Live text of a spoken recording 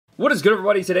What is good,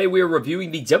 everybody? Today we are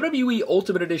reviewing the WWE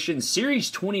Ultimate Edition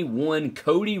Series 21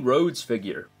 Cody Rhodes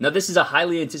figure. Now, this is a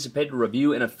highly anticipated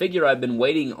review and a figure I've been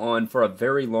waiting on for a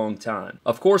very long time.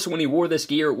 Of course, when he wore this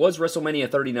gear, it was WrestleMania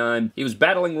 39. He was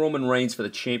battling Roman Reigns for the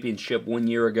championship 1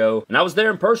 year ago, and I was there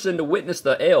in person to witness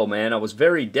the L, man. I was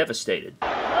very devastated.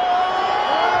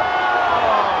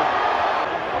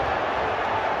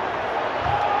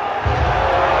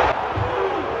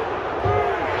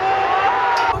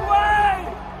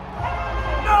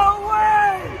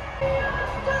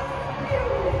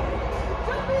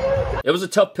 It was a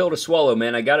tough pill to swallow,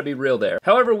 man. I gotta be real there.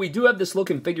 However, we do have this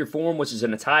look in figure form, which is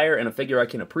an attire and a figure I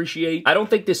can appreciate. I don't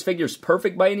think this figure's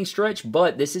perfect by any stretch,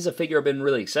 but this is a figure I've been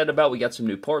really excited about. We got some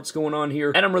new parts going on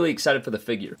here, and I'm really excited for the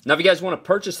figure. Now, if you guys want to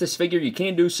purchase this figure, you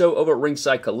can do so over at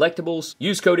Ringside Collectibles.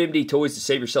 Use code MDTOYS to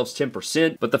save yourselves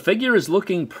 10%, but the figure is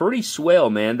looking pretty swell,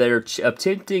 man. They're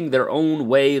attempting their own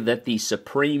way that the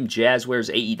Supreme Jazzwares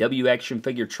AEW action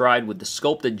figure tried with the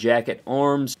sculpted jacket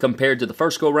arms compared to the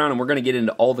first go-around, and we're going to get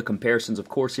into all the comparisons, of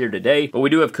course, here today. But we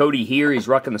do have Cody here. He's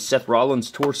rocking the Seth Rollins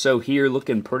torso here,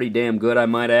 looking pretty damn good, I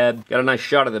might add. Got a nice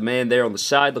shot of the man there on the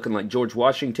side, looking like George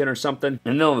Washington or something.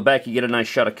 And then on the back, you get a nice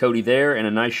shot of Cody there, and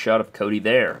a nice shot of Cody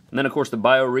there. And then, of course, the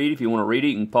bio read. If you want to read it,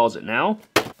 you can pause it now.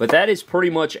 But that is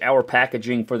pretty much our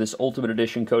packaging for this Ultimate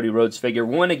Edition Cody Rhodes figure.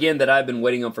 One, again, that I've been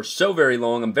waiting on for so very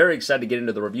long. I'm very excited to get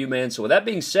into the review, man. So with that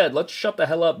being said, let's shut the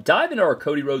hell up, dive into our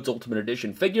Cody Rhodes Ultimate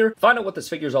Edition figure, find out what this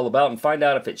figure is all about, and find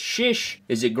out if it's shish,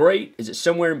 is it great, is it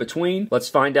somewhere in between? Let's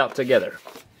find out together.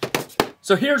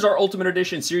 So here's our Ultimate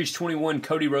Edition Series 21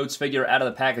 Cody Rhodes figure out of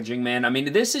the packaging, man. I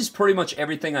mean, this is pretty much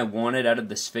everything I wanted out of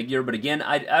this figure, but again,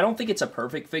 I don't think it's a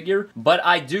perfect figure, but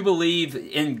I do believe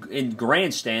in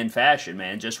grandstand fashion,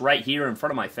 man. Just right here in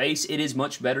front of my face, it is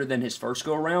much better than his first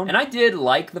go-around. And I did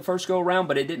like the first go-around,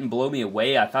 but it didn't blow me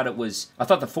away. I thought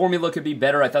the formula could be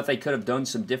better. I thought they could have done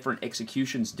some different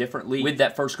executions differently with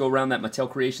that first go-around, that Mattel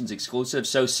Creations exclusive.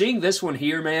 So seeing this one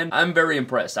here, man, I'm very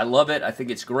impressed. I love it. I think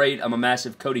it's great. I'm a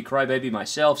massive Cody crybaby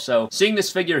myself, so seeing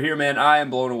this figure here, man, I am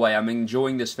blown away. I'm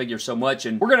enjoying this figure so much,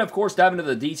 and we're going to, of course, dive into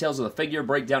the details of the figure,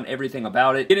 break down everything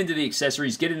about it, get into the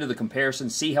accessories, get into the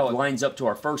comparisons, see how it lines up to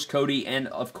our first Cody, and,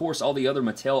 of course, all the other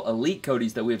Mattel Elite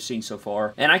Codys that we have seen so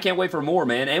far, and I can't wait for more,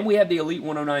 man, and we have the Elite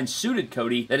 109 suited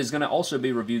Cody that is going to also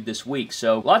be reviewed this week,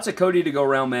 so lots of Cody to go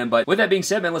around, man, but with that being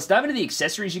said, man, let's dive into the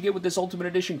accessories you get with this Ultimate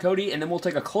Edition Cody, and then we'll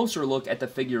take a closer look at the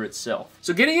figure itself.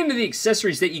 So getting into the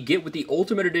accessories that you get with the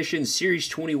Ultimate Edition Series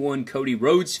 21 Cody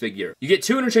Rhodes figure. You get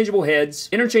two interchangeable heads,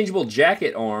 interchangeable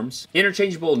jacket arms,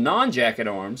 interchangeable non-jacket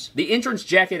arms, the entrance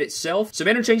jacket itself, some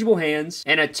interchangeable hands,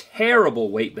 and a terrible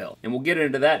weight belt. And we'll get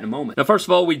into that in a moment. Now, first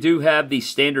of all, we do have the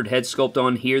standard head sculpt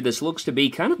on here. This looks to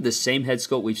be kind of the same head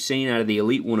sculpt we've seen out of the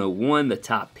Elite 101, the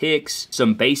top picks,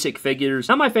 some basic figures.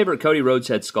 Not my favorite Cody Rhodes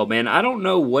head sculpt, man. I don't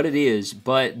know what it is,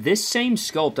 but this same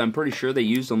sculpt I'm pretty sure they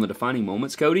used on the Defining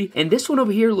Moments Cody, and this one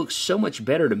over here looks so much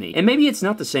better to me. And maybe it's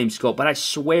not the same sculpt, but I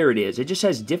swear it is. It just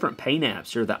has different paint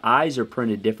apps, or the eyes are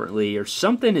printed differently, or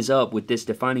something is up with this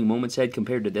Defining Moments head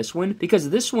compared to this one, because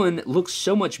this one looks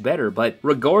so much better. But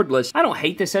regardless, I don't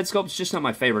hate this head sculpt. It's just not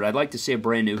my favorite. I'd like to see a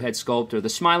brand new head sculpt, or the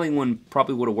smiling one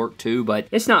probably would have worked too, but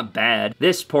it's not bad.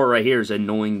 This part right here is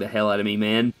annoying the hell out of me,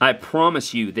 man. I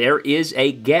promise you, there is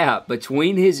a gap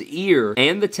between his ear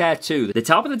and the tattoo. The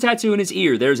top of the tattoo in his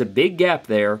ear, there's a big gap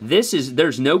there.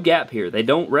 There's no gap here. They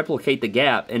don't replicate the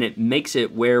gap, and it makes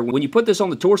it where when you put this on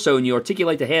the torso and you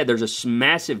articulate the head, there's a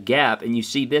massive gap, and you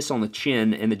see this on the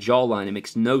chin and the jawline. It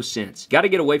makes no sense. Got to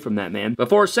get away from that, man. But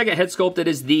for our second head sculpt, it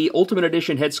is the Ultimate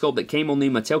Edition head sculpt that came on the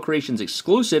Mattel Creations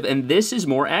exclusive, and this is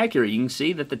more accurate. You can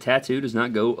see that the tattoo does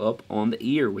not go up on the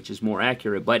ear, which is more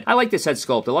accurate, but I like this head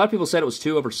sculpt. A lot of people said it was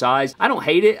too oversized. I don't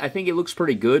hate it. I think it looks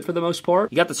pretty good for the most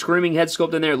part. You got the Screaming head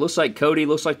sculpt in there. It looks like Cody,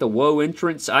 looks like the Woe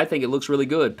entrance. I think it looks really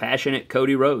good. Passionate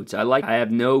Cody Rhodes. I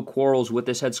have no quarrels with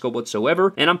this head sculpt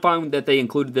whatsoever, and I'm fine that they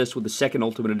included this with the second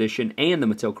Ultimate Edition and the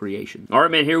Mattel Creation.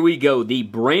 Alright, man, here we go. The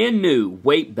brand new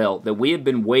weight belt that we have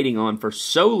been waiting on for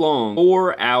so long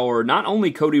for our, not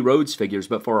only Cody Rhodes figures,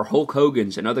 but for our Hulk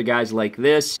Hogan's and other guys like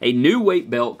this. A new weight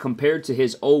belt compared to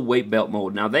his old weight belt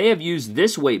mold. Now, they have used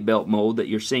this weight belt mold that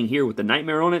you're seeing here with the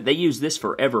Nightmare on it. They use this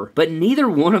forever, but neither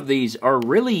one of these are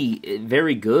really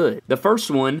very good. The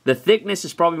first one, the thickness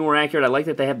is probably more accurate. I like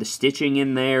that they have the stitching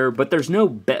in there, but there's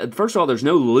no, first of all, there's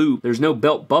no loop. There's no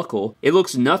belt buckle. It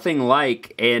looks nothing nothing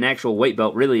like an actual weight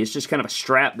belt, really. It's just kind of a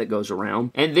strap that goes around.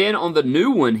 And then on the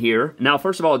new one here, now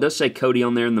first of all, it does say Cody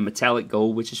on there in the metallic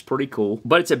gold, which is pretty cool.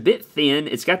 But it's a bit thin.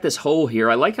 It's got this hole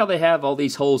here. I like how they have all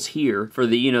these holes here for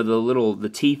the, you know, the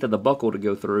teeth of the buckle to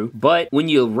go through. But when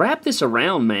you wrap this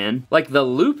around, man, like the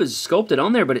loop is sculpted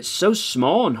on there, but it's so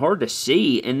small and hard to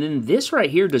see. And then this right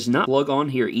here does not plug on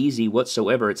here easy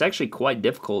whatsoever. It's actually quite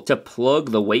difficult to plug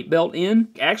the weight belt in.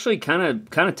 Actually kind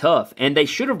of tough. And they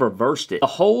should have reversed it. The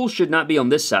hole should not be on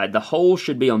this side. The hole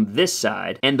should be on this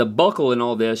side. And the buckle and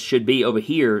all this should be over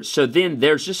here. So then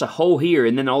there's just a hole here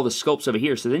and then all the sculpts over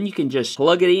here. So then you can just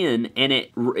plug it in and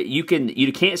you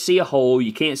can't see a hole.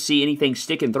 You can't see anything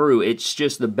sticking through. It's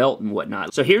just the belt and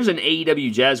whatnot. So here's an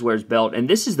AEW Jazzwares belt, and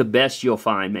this is the best you'll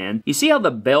find, man. You see how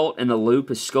the belt and the loop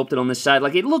is sculpted on this side?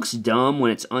 Like, it looks dumb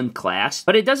when it's unclasped,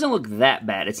 but it doesn't look that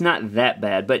bad. It's not that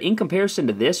bad, but in comparison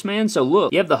to this, man, so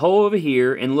look, you have the hole over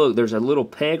here, and look, there's a little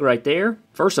peg right there.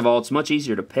 First of all, it's much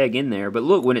easier to peg in there, but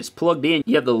look, when it's plugged in,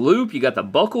 you have the loop, you got the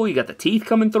buckle, you got the teeth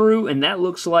coming through, and that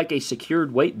looks like a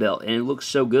secured weight belt, and it looks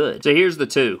so good. So here's the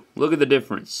two. Look at the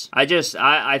difference.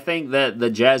 I think that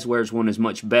the Jazzwares one is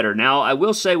much better. Now, I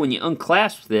will say when you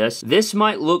unclasp this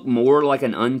might look more like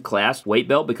an unclasped weight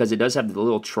belt because it does have the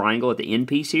little triangle at the end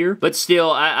piece here, but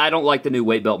still, I don't like the new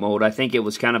weight belt mold. I think it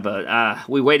was kind of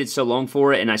we waited so long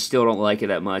for it, and I still don't like it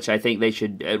that much. I think they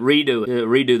should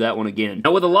redo that one again.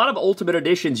 Now, with a lot of Ultimate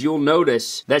Editions, you'll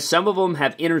notice that some of them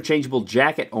have interchangeable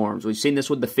jacket arms. We've seen this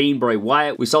with The Fiend, Bray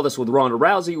Wyatt. We saw this with Ronda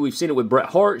Rousey. We've seen it with Bret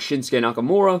Hart, Shinsuke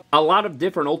Nakamura. A lot of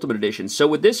different Ultimate Editions. So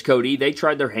with this Cody, they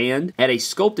tried their hand at a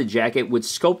sculpted jacket with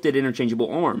sculpted interchangeable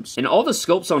arms. And all the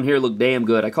sculpts on here look damn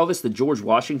good. I call this the George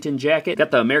Washington jacket.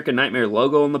 Got the American Nightmare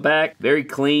logo on the back. Very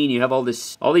clean. You have all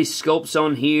these sculpts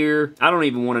on here. I don't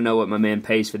even want to know what my man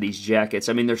pays for these jackets.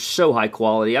 I mean, they're so high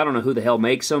quality. I don't know who the hell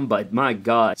makes them, but my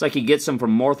God. It's like he gets them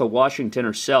from Martha Washington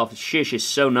herself. Shish is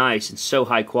so nice and so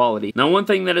high quality. Now, one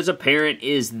thing that is apparent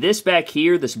is this back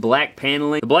here, this black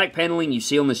paneling. The black paneling you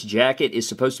see on this jacket is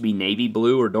supposed to be navy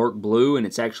blue or dark blue, and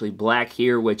it's actually black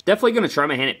here, which definitely going to try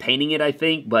my hand at painting it, I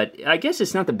think, but I guess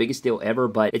it's not the biggest deal ever,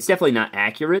 but it's definitely not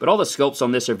accurate. But all the sculpts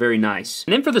on this are very nice.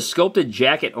 And then for the sculpted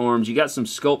jacket arms, you got some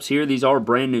sculpts here. These are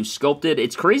brand new sculpted.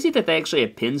 It's crazy that they actually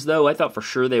have pins, though. I thought for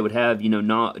sure they would have, you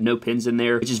know, no pins in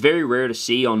there, which is very rare to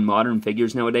see on modern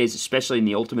figures nowadays, especially in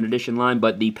the Ultimate Edition line,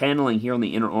 but the paneling here on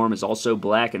the inner arm is also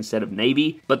black instead of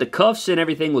navy. But the cuffs and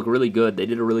everything look really good. They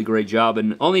did a really great job,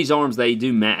 and on these arms, they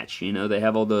do match. You know, they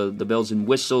have all the bells and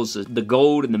whistles. The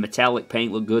gold and the metallic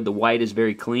paint look good. The white is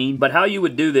very clean. But how you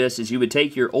would do this is you would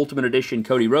take your Ultimate Edition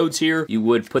Cody Rhodes here. You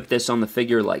would put this on the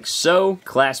figure like so,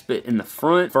 clasp it in the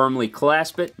front, firmly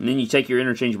clasp it, and then you take your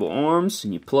interchangeable arms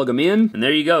and you plug them in, and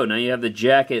there you go. Now you have the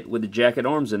jacket with the jacket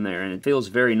arms in there, and it feels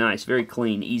very nice, very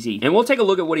clean, easy. And we'll take a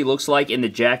look at what he looks like in the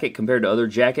jacket compared to other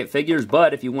jacket figures,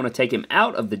 but if you want to take him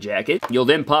out of the jacket, you'll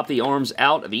then pop the arms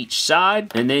out of each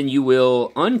side, and then you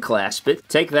will unclasp it,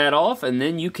 take that off, and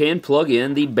then you can plug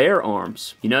in the bear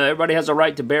arms. You know, everybody has a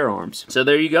right to bear arms. So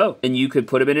there you go. And you could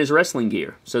put him in his wrestling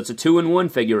gear. So it's a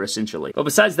 2-in-1 figure, essentially. But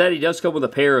besides that, he does come with a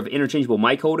pair of interchangeable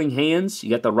mic holding hands. You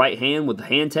got the right hand with the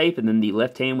hand tape, and then the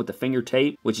left hand with the finger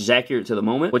tape, which is accurate to the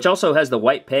moment, which also has the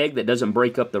white peg that doesn't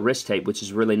break up the wrist tape, which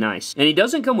is really nice. And he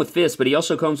doesn't come with fists, but he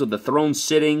also comes with the throne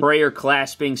sitting, prayer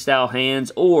clasping style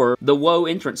hands, or the woe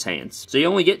entrance hands. So you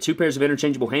only get 2 pairs of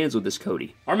interchangeable hands with this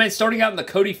Cody. Alright, man, starting out in the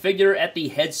Cody figure at the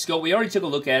head sculpt, we already took a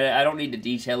look at it. I don't need to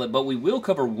detail it, but we will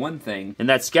cover one thing, and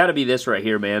that's got to be this right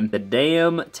here, man. The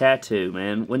damn tattoo,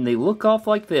 man. When they look off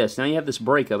like this, now you have this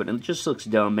break of it, and it just looks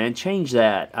dumb, man. Change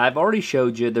that. I've already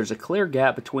showed you there's a clear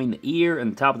gap between the ear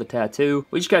and the top of the tattoo.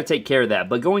 We just got to take care of that.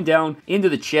 But going down into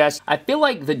the chest, I feel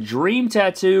like the Dream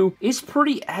tattoo is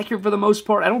pretty accurate for the most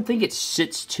part. I don't think it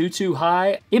sits too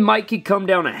high. It might could come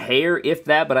down a hair, if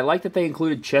that, but I like that they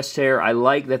included chest hair. I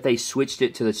like that they switched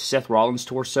it to the Seth Rollins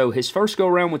torso. His first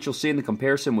go-around, which you'll see in the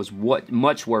comparison, was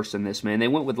much worse than this, man. They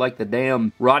went with like the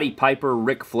damn Roddy Piper,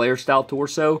 Ric Flair style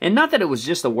torso. And not that it was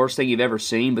just the worst thing you've ever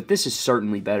seen, but this is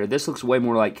certainly better. This looks way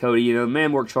more like Cody. You know, the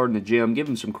man works hard in the gym. Give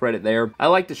him some credit there. I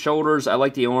like the shoulders. I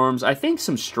like the arms. I think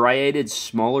some striated,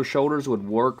 smaller shoulders would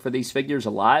work for these figures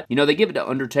a lot. You know, they give it to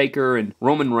Undertaker and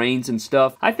Roman Reigns and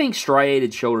stuff. I think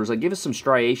striated shoulders, like give us some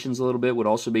striations a little bit, would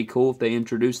also be cool if they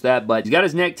introduced that. But he's got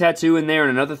his neck tattoo in there,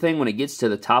 and another thing, when it gets to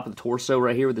the top of the torso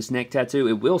right here with this neck tattoo,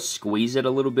 it will squeeze it a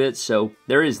little bit, so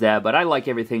there is that. But I like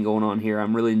everything going on here.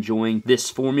 I'm really enjoying this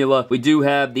formula. We do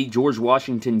have the George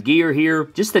Washington gear here.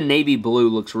 Just the navy blue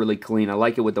looks really clean. I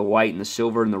like it with the white and the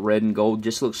silver and the red and gold.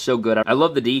 Just looks so good. I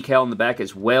love the decal in the back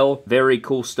as well. Very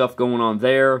cool stuff going on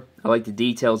there. I like the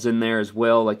details in there as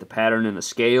well, like the pattern and the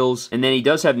scales. And then he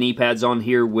does have knee pads on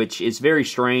here, which is very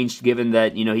strange given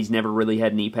that, you know, he's never really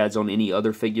had knee pads on any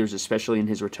other figures, especially in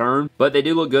his return. But they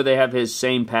do look good. They have his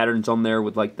same patterns on there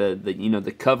with like the you know,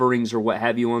 the coverings or what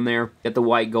have you on there. Got the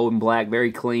white, gold, and black,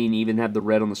 very clean. Even have the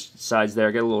red on the sides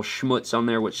there. Got a little schmutz on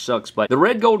there, which sucks. But the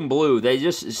red, gold, and blue,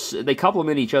 they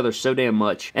complement each other so damn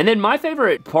much. And then my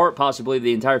favorite part, possibly, of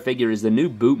the entire figure is the new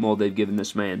boot mold they've given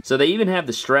this man. So they even have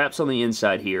the straps on the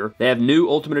inside here. They have new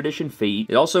Ultimate Edition feet.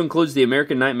 It also includes the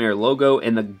American Nightmare logo,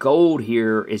 and the gold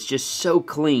here is just so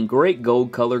clean. Great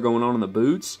gold color going on the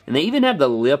boots. And they even have the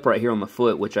lip right here on the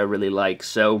foot, which I really like.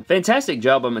 So, fantastic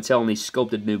job by Mattel on these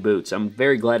sculpted new boots. I'm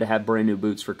very glad to have brand new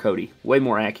boots for Cody. Way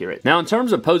more accurate. Now, in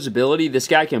terms of posability, this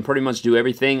guy can pretty much do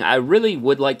everything. I really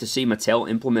would like to see Mattel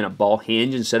implement a ball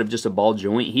hinge instead of just a ball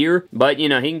joint here. But, you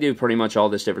know, he can do pretty much all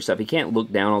this different stuff. He can't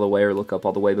look down all the way or look up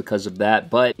all the way because of that.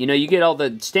 But, you know, you get all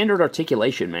the standard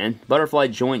articulation, man. Butterfly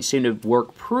joints seem to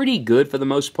work pretty good for the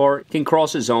most part. Can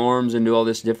cross his arms and do all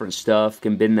this different stuff.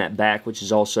 Can bend that back, which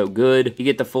is also good. You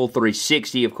get the full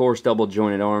 360, of course, double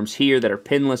jointed arms here that are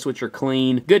pinless, which are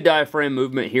clean. Good diaphragm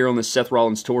movement here on the Seth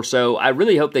Rollins torso. I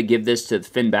really hope they give this to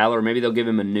Finn Balor. Maybe they'll give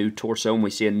him a new torso and we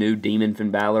see a new Demon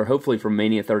Finn Balor, hopefully from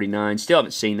Mania 39. Still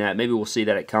haven't seen that. Maybe we'll see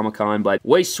that at Comic-Con, but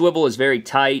waist swivel is very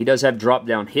tight. He does have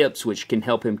drop-down hips, which can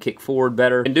help him kick forward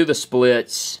better. Can do the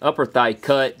splits. Upper thigh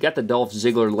cut. Got the Dolph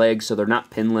Ziggler legs, so they're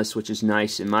not pinless, which is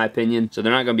nice in my opinion. So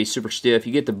they're not going to be super stiff.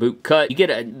 You get the boot cut. You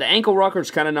get the ankle rocker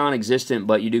is kind of non-existent,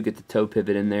 but you do get the toe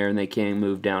pivot in there, and they can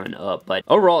move down and up. But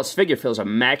overall, this figure feels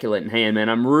immaculate in hand, man.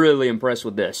 I'm really impressed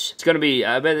with this. It's going to be,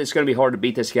 I bet it's going to be hard to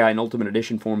beat this guy in Ultimate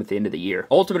Edition form at the end of the year.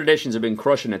 Ultimate Editions have been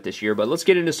crushing it this year, but let's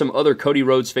get into some other Cody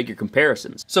Rhodes figure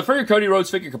comparisons. So for your Cody Rhodes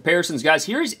figure comparisons, guys,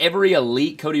 here is every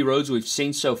Elite Cody Rhodes we've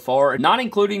seen so far, not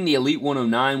including the Elite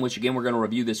 109, which again we're going to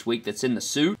review this week, that's in the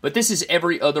suit, but this is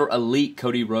every other Elite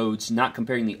Cody Rhodes, not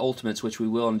comparing the Ultimates, which we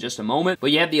will in just a moment.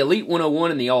 But you have the Elite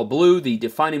 101 in the all blue, the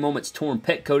Defining Moments Torn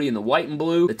Pet Cody in the white and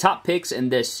blue, the top picks in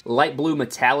this light blue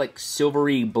metallic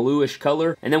silvery bluish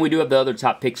color, and then we do have the other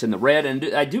top picks in the red, and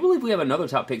I do believe we have another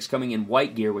top picks coming in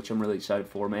white gear, which I'm really excited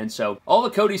for, man. So all the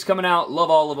Codys coming out, love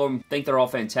all of them, think they're all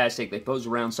fantastic. They pose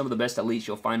around some of the best Elites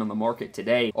you'll find on the market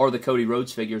today are the Cody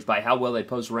Rhodes figures by how well they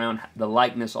pose around, the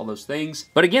likeness, all those things.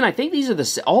 But again, I think these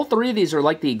are all three of these are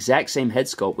like the exact same head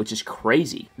sculpt, which is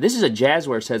crazy. This is a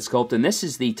Jazzwares head sculpt, and this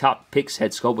is the top picks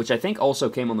head sculpt, which I think also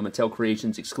came on the Mattel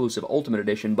Creations exclusive Ultimate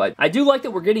Edition. But I do like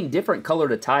that we're getting different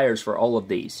colored attires for all of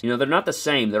these. You know, they're not the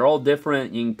same. They're all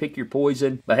different. You can pick your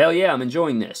poison. But hell yeah, I'm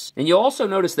enjoying this. And you'll also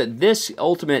notice that this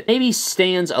Ultimate maybe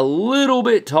stands a little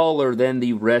bit taller than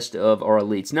the rest of our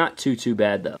Elites. Not too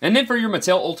bad, though. And then for your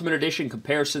Mattel Ultimate Edition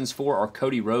comparisons for our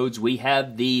Cody Rhodes, we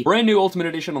have the brand new Ultimate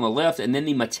Edition on the left, and then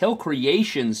the Mattel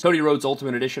Creations Cody Rhodes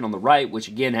Ultimate Edition on the right, which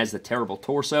again has the terrible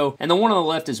torso. And the one on the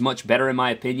left is much better in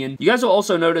my opinion. You guys will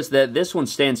also notice that this one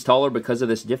stands taller because of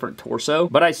this different torso,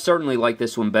 but I certainly like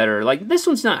this one better. Like, this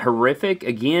one's not horrific.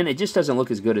 Again, it just doesn't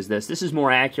look as good as this. This is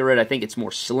more accurate. I think it's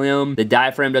more slim. The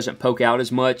diaphragm doesn't poke out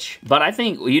as much. But I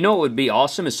think, you know what would be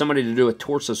awesome is somebody to do a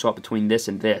torso swap between this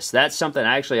and this. That's something,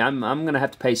 actually, I'm going to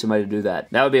have to pay somebody to do that.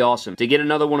 That would be awesome. To get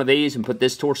another one of these and put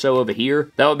this torso over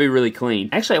here, that would be really clean.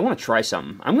 Actually, I want to try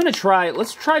something. I'm going to try,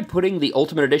 let's try putting the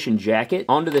Ultimate Edition jacket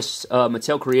onto this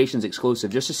Mattel Creations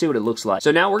exclusive, just to see what it looks like.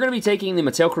 So now we're going to be taking the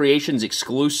Mattel Creations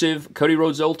exclusive Cody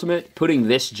Rhodes Ultimate, putting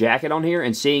this jacket on here,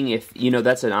 and seeing if, you know,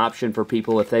 that's an option for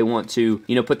people if they want to,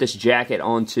 you know, put this jacket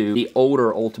onto the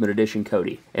older Ultimate Edition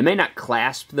Cody. It may not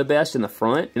clasp the best in the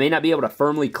front. It may not be able to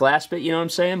firmly clasp it, you know what I'm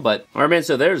saying? But, alright man,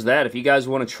 so there's that. If you guys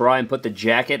want to try and put the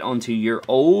jacket onto your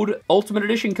old Ultimate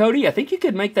Edition Cody, I think you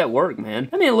could make that work, man.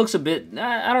 I mean, it looks a bit,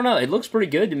 I don't know, it looks pretty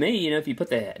good to me, you know, if you put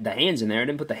the hands in there. I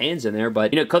didn't put the hands in there,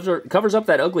 but, you know, it covers up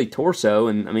that ugly torso,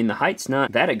 and, I mean, the height's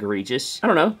not that egregious. I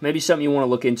don't know, maybe something you want to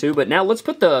look into, but now let's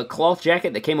put the cloth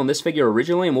jacket that came on this figure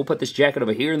originally, and we'll put this jacket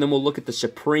over here, and then we'll look at the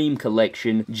Supreme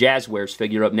Collection Jazzwares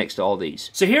figure up next to all these.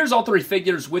 So here's all three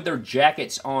figures with their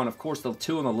jackets on. Of course, the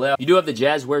two on the left. You do have the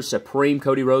Jazzwares Supreme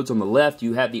Cody Rhodes on the left.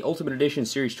 You have the Ultimate Edition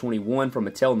Series 21 from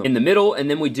Mattel in the middle, and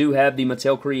then we do have the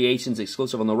Mattel Creations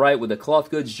exclusive on the right with the cloth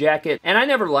goods jacket. And I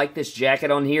never liked this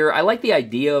jacket on here. I like the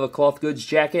idea of a cloth goods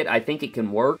jacket. I think it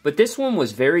can work, but this one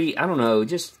was very, I don't know,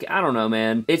 just, I don't know,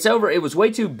 man. It was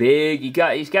way too big. You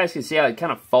guys can see how it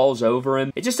kind of falls over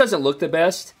him. It just doesn't look the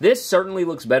best. This certainly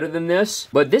looks better than this,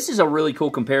 but this is a really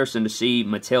cool comparison to see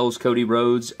Mattel's Cody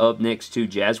Rhodes up next to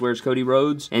Jazzwares Cody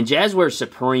Rhodes. And Jazzwares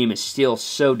Supreme is still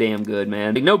so damn good,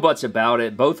 man. Like, no buts about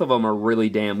it. Both of them are really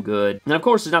damn good. And of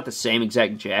course, it's not the same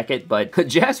exact jacket, but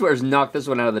Jazzwares knocked this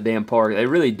one out of the damn park. They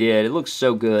really did. It looks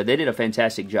so good. They did a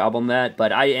fantastic job on that,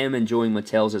 but I am enjoying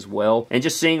Mattel's as well. And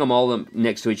just seeing them all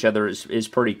next to each other is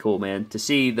pretty cool, man. To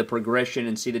see the progression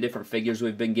and see the different figures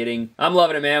we've been getting. I'm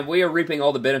loving it, man. We are reaping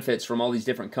all the benefits from all these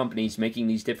different companies making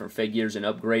these different figures and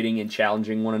upgrading and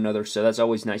challenging one another, so that's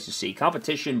always nice to see.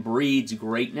 Competition breeds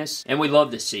greatness, and we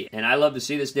love to see it. And I love to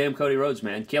see this damn Cody Rhodes,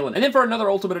 man. Killing it. And then for another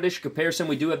Ultimate Edition comparison,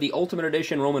 we do have the Ultimate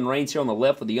Edition Roman Reigns here on the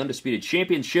left with the Undisputed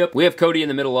Championship. We have Cody in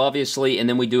the middle, obviously, and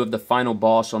then we do have the final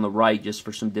boss on the right, just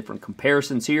for some different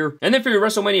comparisons here. And then for your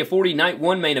WrestleMania 40 Night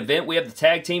 1 main event, we have the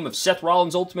tag team of Seth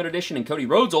Rollins Ultimate Edition and Cody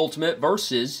Rhodes Ultimate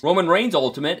versus Roman Reigns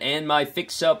Ultimate and my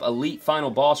fix-up Elite Final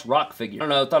Boss Rock figure. I don't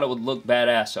know, I thought it would look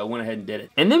badass, so I went ahead and did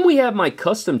it. And then we have my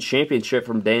custom championship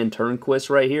from Dan Turnquist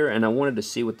right here, and I wanted to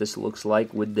see what this looks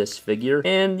like with this figure.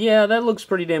 And yeah, that looks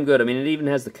pretty damn good. I mean, it even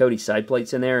has the Cody side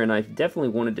plates in there, and I definitely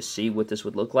wanted to see what this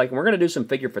would look like. And we're going to do some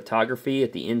figure photography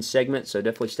at the end segment, so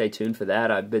definitely stay tuned for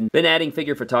that. I've been adding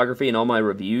figure photography in all my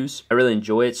reviews. I really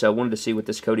enjoy it, so I wanted to see what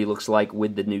this Cody looks like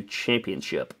with the new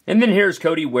championship. And then here's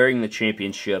Cody wearing the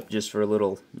championship, just for a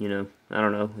little, you know, I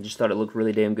don't know. I just thought it looked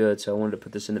really damn good, so I wanted to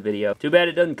put this in the video. Too bad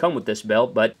it doesn't come with this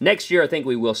belt, but next year I think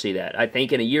we will see that. I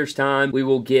think in a year's time, we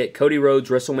will get Cody Rhodes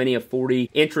WrestleMania 40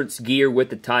 entrance gear with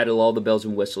the title, all the bells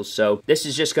and whistles. So this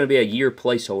is just going to be a year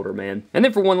placeholder, man. And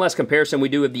then for one last comparison, we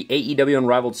do have the AEW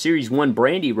Unrivaled Series 1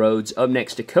 Brandy Rhodes up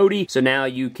next to Cody. So now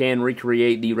you can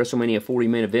recreate the WrestleMania 40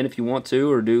 main event if you want to,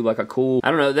 or do like a cool,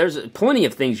 I don't know, there's plenty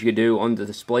of things you could do on the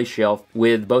display shelf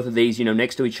with both of these, you know,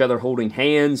 next to each other, holding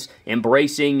hands,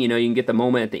 embracing, you know, you can get the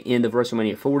moment at the end of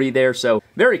WrestleMania 40 there. So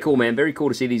very cool, man. Very cool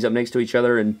to see these up next to each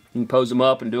other, and you can pose them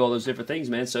up and do all those different things,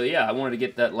 man. So yeah, I wanted to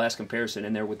get that last comparison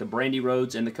in there with the Brandy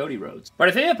Rhodes and the Cody Rhodes. But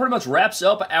I think that pretty much wraps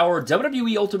up our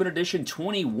WWE Ultimate Edition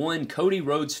 21 Cody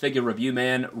Rhodes figure review,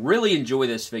 man. Really enjoy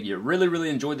this figure. Really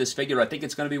enjoyed this figure. I think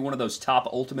it's going to be one of those top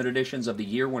Ultimate Editions of the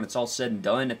year when it's all said and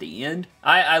done at the end.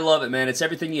 I love it, man. It's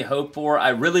everything you hope for. I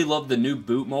really love the new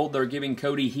boot mold they're giving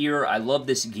Cody here. I love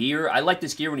this gear. I liked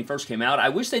this gear when he first came out. I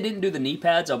wish they didn't do the knee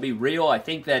pads. I'll be real. I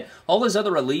think that all his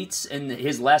other elites in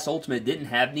his last Ultimate didn't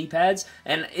have knee pads,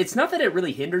 and it's not that it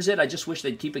really hinders it. I just wish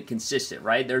they'd keep it consistent,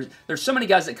 right? There's so many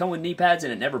guys that come with knee pads,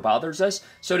 and it never bothers us.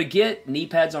 So to get knee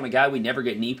pads on a guy we never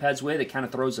get knee pads with, it kind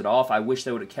of throws it off. I wish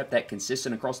they would have kept that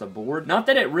consistent across the board. Not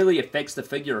that it really affects the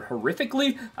figure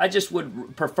horrifically. I just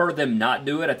would prefer them not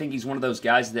do it. I think he's one of those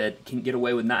guys that can get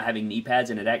away with not having knee pads,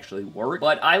 and it actually works.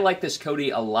 But I like this Cody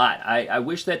a lot. I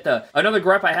wish that another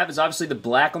gripe I have is obviously the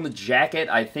black on the jacket.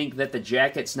 I think that the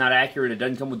jacket's not accurate. It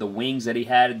doesn't come with the wings that he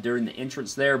had during the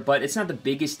entrance there, but it's not the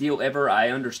biggest deal ever. I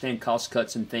understand cost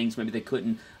cuts and things. Maybe they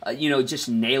couldn't, you know, just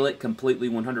nail it completely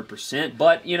 100%,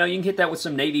 but, you know, you can hit that with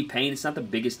some navy paint. It's not the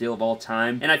biggest deal of all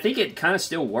time, and I think it kind of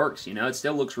still works, you know. It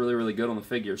still looks really good on the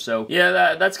figure, so,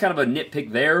 yeah, that's kind of a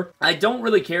nitpick there. I don't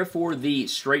really care for the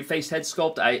straight-faced head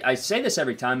sculpt. I say this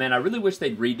every time, man. I really wish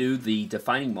they'd redo the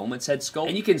Defining Moments head sculpt,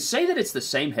 and you can say that it's the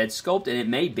same head sculpt, and it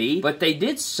may be, but they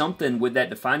did something with that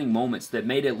Defining Moments that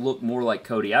made it look more like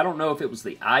Cody. I don't know if it was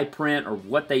the eye print or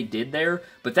what they did there,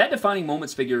 but that Defining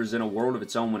Moments figure is in a world of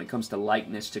its own when it comes to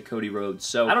likeness to Cody Rhodes.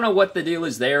 So I don't know what the deal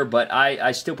is there, but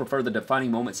I still prefer the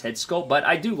Defining Moments head sculpt, but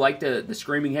I do like the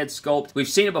Screaming head sculpt. We've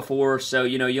seen it before, so,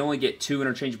 you know, you only get 2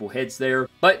 interchangeable heads there,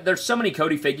 but there's so many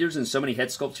Cody figures and so many head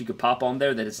sculpts you could pop on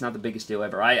there that it's not the biggest deal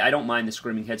ever. I don't mind the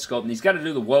Screaming head sculpt, and he's got to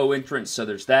do the Whoa entrance, so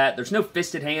there's that. There's no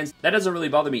fisted hands. That doesn't really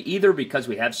bother me either because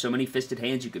we have so many fisted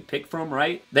hands you could pick from,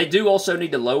 right? They do also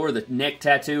need to lower the neck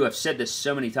tattoo. I've said this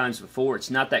so many times before. It's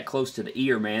not that close to the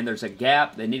ear, man. There's a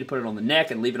gap. They need to put it on the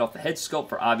neck and leave it off the head sculpt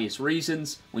for obvious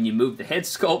reasons. When you move the head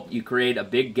sculpt, you create a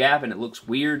big gap and it looks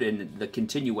weird, and the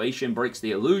continuation breaks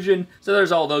the illusion. So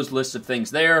there's all those lists of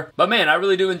things there. But man, I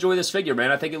really do enjoy this figure,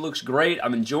 man. I think it looks great.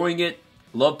 I'm enjoying it.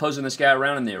 Love posing this guy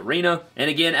around in the arena. And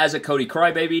again, as a Cody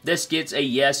Crybaby, this gets a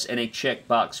yes and a check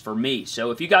box for me.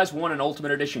 So if you guys want an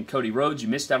Ultimate Edition Cody Rhodes, you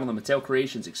missed out on the Mattel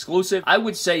Creations exclusive, I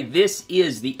would say this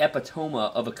is the epitome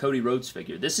of a Cody Rhodes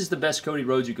figure. This is the best Cody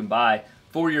Rhodes you can buy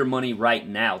for your money right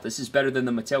now. This is better than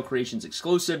the Mattel Creations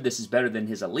exclusive. This is better than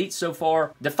his Elite so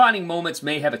far. Defining Moments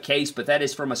may have a case, but that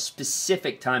is from a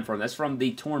specific time frame. That's from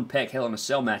the Torn Pec Hell in a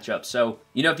Cell matchup. So,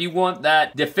 you know, if you want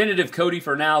that definitive Cody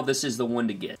for now, this is the one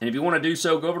to get. And if you want to do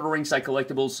so, go over to Ringside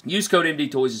Collectibles, use code MD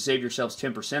Toys to save yourselves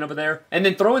 10% over there. And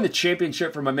then throw in the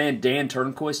championship from my man Dan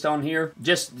Turnquist on here.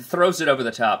 Just throws it over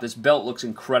the top. This belt looks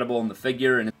incredible on the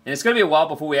figure, and it's going to be a while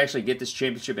before we actually get this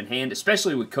championship in hand,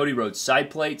 especially with Cody Rhodes side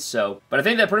plates. So, but I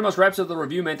think that pretty much wraps up the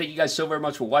review, man. Thank you guys so very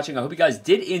much for watching. I hope you guys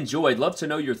did enjoy. I'd love to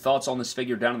know your thoughts on this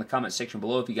figure down in the comment section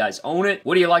below if you guys own it.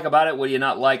 What do you like about it? What do you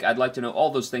not like? I'd like to know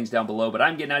all those things down below. But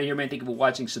I'm getting out of here, man. Thank you for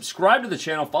watching. Subscribe to the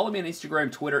channel. Follow me on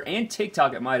Instagram, Twitter, and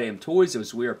TikTok at MyDamnToys,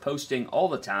 as we are posting all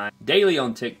the time. Daily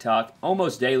on TikTok,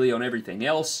 almost daily on everything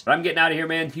else. But I'm getting out of here,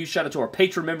 man. Huge shout out to our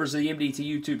Patreon members of the MDT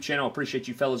YouTube channel. Appreciate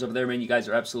you fellas over there, man. You guys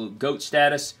are absolute GOAT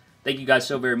status. Thank you guys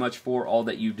so very much for all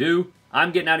that you do.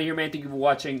 I'm getting out of here, man. Thank you for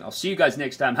watching. I'll see you guys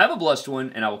next time. Have a blessed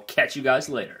one, and I will catch you guys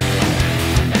later.